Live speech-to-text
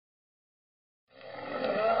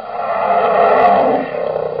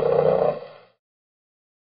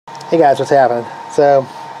Hey guys, what's happening? So,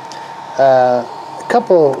 a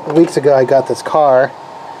couple weeks ago I got this car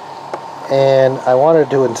and I wanted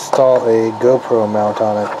to install a GoPro mount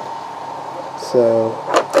on it. So,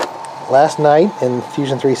 last night in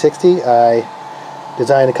Fusion 360 I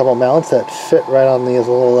designed a couple mounts that fit right on these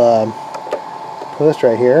little posts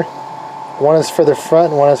right here. One is for the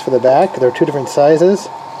front and one is for the back. They're two different sizes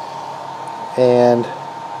and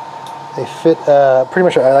they fit pretty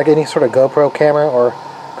much like any sort of GoPro camera or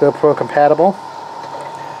GoPro compatible.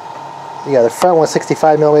 Yeah, the front was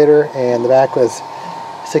 65mm and the back was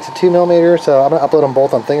 62mm, so I'm going to upload them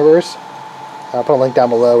both on Thingiverse. I'll put a link down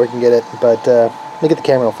below where you can get it, but let me get the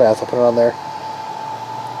camera real fast, I'll put it on there.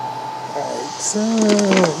 Alright, so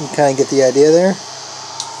you kind of get the idea there.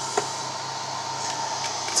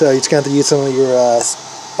 So you're just going to have to use some of your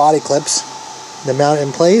body clips to mount it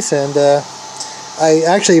in place, and I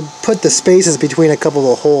actually put the spaces between a couple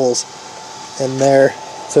of the holes in there,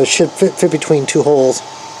 so it should fit between two holes.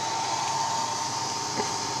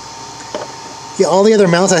 Yeah, all the other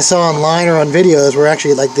mounts I saw online or on videos were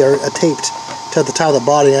actually like they're taped to the top of the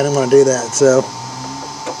body. I didn't want to do that, so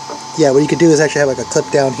yeah, what you could do is actually have like a clip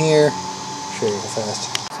down here. I'll show you real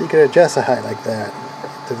fast. So you could adjust the height like that.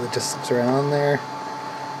 It just slips around there,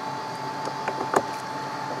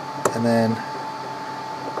 and then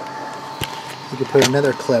you could put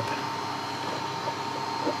another clip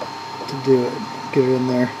to do it. Get it in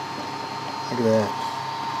there. Look at that.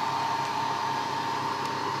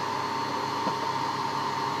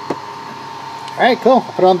 Alright, cool.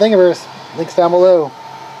 I'll put it on Thingiverse. Links down below.